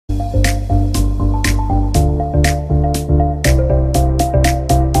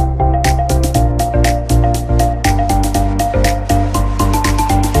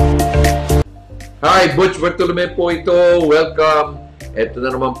Hi, Butch Bartolome po ito. Welcome. Ito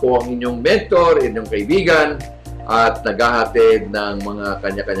na naman po ang inyong mentor, inyong kaibigan, at naghahatid ng mga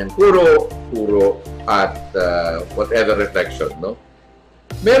kanya-kanyang puro at whatever reflection, no?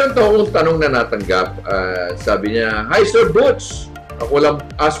 Meron to akong tanong na natanggap. Sabi niya, "Hi Sir Butch,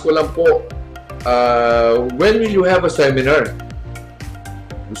 ask ko lang po, when will you have a seminar?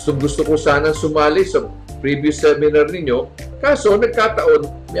 Gusto ko sana sumali sa previous seminar ninyo, kaso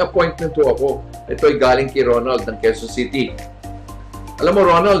nagkataon, may appointment po ako." Ito ay galing kay Ronald ng Quezon City. Alam mo,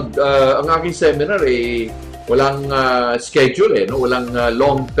 Ronald, ang aking seminar walang schedule no? Walang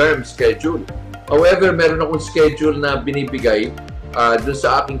long-term schedule. However, meron akong schedule na binibigay dun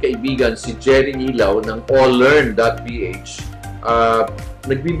sa aking kaibigan, si Jerry Ilaw ng alllearn.ph.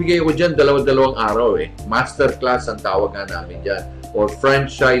 Nagbibigay ako dyan dalawang araw Masterclass ang tawag nga namin dyan. Or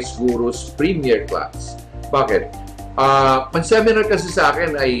Franchise Gurus Premier Class. Bakit? Ang seminar kasi sa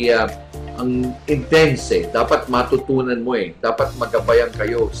akin ay ang intense Dapat matutunan mo Dapat magabayan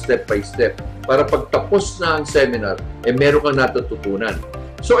kayo step by step. Para pagtapos na ang seminar, meron kang natututunan.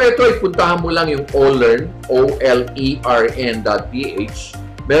 So, ito ay puntahan mo lang yung alllearn, OLERN.ph.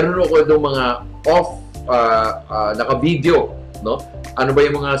 Meron ako itong mga naka-video, no? Ano ba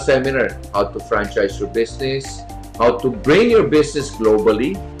yung mga seminar? How to franchise your business, how to bring your business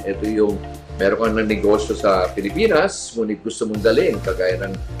globally. Ito yung meron kang ng negosyo sa Pilipinas, ngunit gusto mong dalhin, kagaya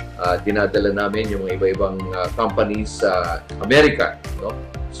ng dinadala namin yung iba-ibang companies sa Amerika, no?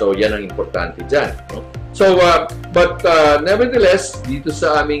 So, yan ang importante dyan, no? So, but nevertheless, dito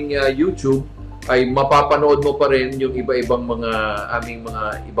sa aming YouTube, ay mapapanood mo pa rin yung iba-ibang aming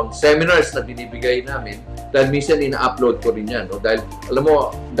mga ibang seminars na binibigay namin dahil minsan ina-upload ko rin yan, no? Dahil, alam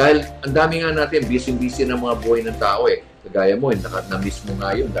mo, dahil ang dami nga natin, busy-busy ng mga buhay ng tao Kagaya mo, na-miss mo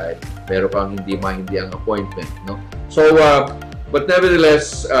nga yun dahil meron kang hindi ang appointment, no? So, but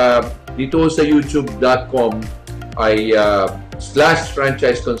nevertheless, dito sa youtube.com ay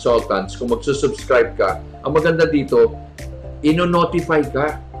 /franchise consultants. Kung magsusubscribe ka, ang maganda dito, ino-notify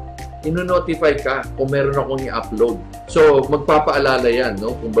ka kung meron akong i-upload. So, magpapaalala yan,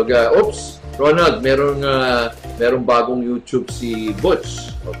 no? Kumbaga, oops, Ronald, merong bagong YouTube si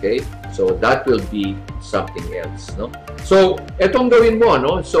Butch. Okay? So, that will be something else, no? So, etong gawin mo,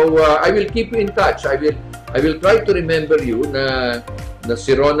 no? So, I will keep you in touch. I will try to remember you na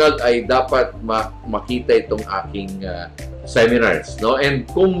si Ronald ay dapat makita itong aking seminars, no? And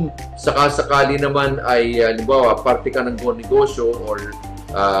kung sakasakali naman ay halimbawa parte ka ng Go Negosyo or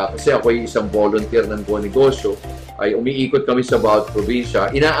kasi ako ay isang volunteer ng Go Negosyo, ay umiikot kami sa bawat probinsya,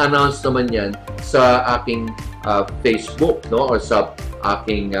 ina-announce naman yan sa aking Facebook, no? Or sa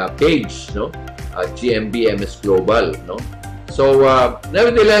aking page, no? GMBMS Global, no? So,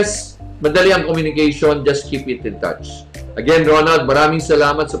 nevertheless, madali ang communication, just keep it in touch. Again, Ronald, maraming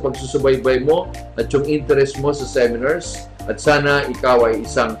salamat sa pagsusubaybay mo at yung interest mo sa seminars. At sana ikaw ay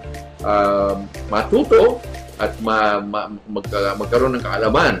isang matuto at magkaroon ng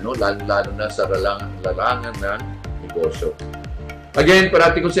kaalaman, no? Lalo na sa larangan ng negosyo. Again,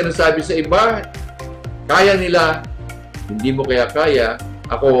 parati kong sinasabi sa iba, kaya nila, hindi mo kaya,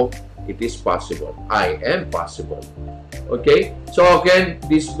 ako, it is possible. I am possible. Okay? So again,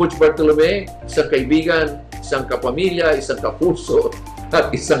 this Butch Bartolome, isang kaibigan, isang kapamilya, isang kapuso,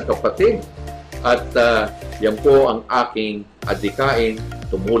 at isang kapatid. At yan po ang aking adhikain,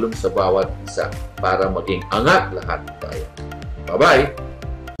 tumulong sa bawat isa para maging angat lahat tayo. Bye-bye!